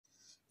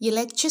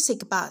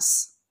electric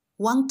bus,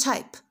 one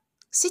type,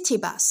 city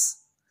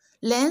bus,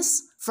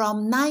 length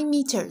from 9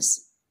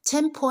 meters,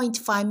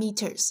 10.5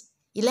 meters,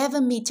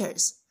 11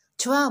 meters,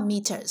 12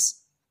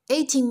 meters,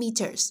 18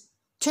 meters,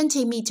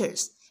 20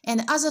 meters,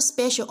 and other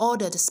special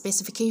ordered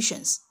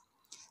specifications.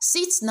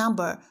 Seats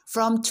number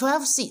from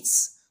 12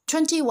 seats,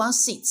 21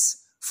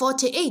 seats,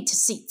 48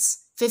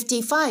 seats,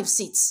 55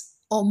 seats,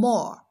 or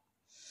more.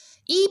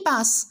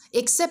 E-bus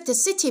except the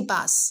city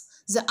bus,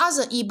 the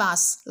other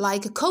e-bus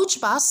like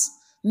coach bus,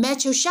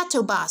 metro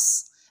shuttle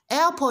bus,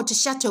 airport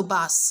shuttle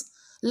bus,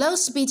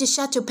 low-speed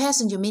shuttle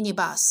passenger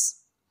minibus.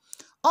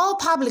 All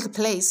public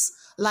places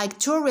like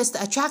tourist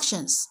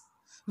attractions,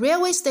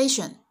 railway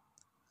station,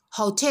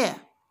 hotel,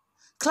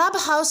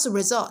 clubhouse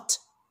resort,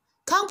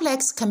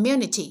 complex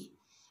community,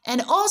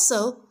 and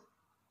also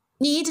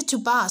need to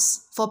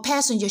bus for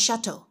passenger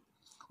shuttle.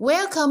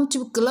 Welcome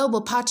to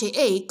Global Party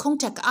A.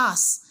 Contact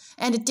us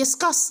and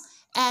discuss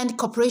and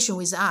cooperation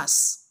with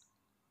us.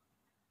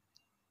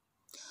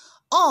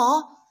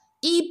 Or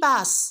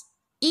e-bus,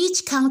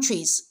 each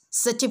country's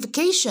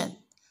certification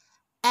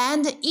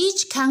and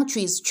each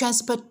country's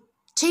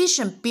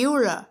transportation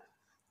bureau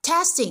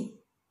testing.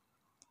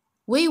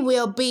 We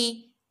will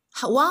be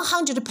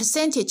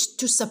 100%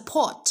 to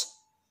support,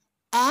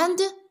 and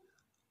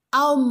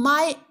our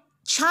My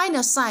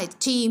China side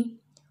team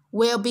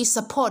will be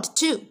support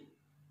too.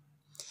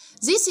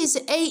 This is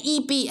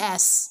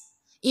AEBS,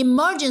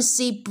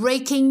 Emergency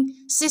Braking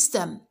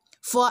System,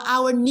 for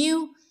our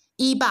new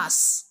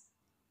e-bus.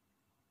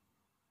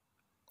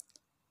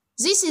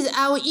 This is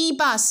our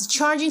e-bus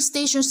charging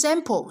station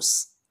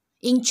samples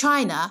in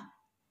China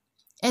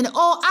and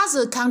all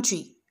other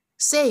countries,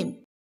 same.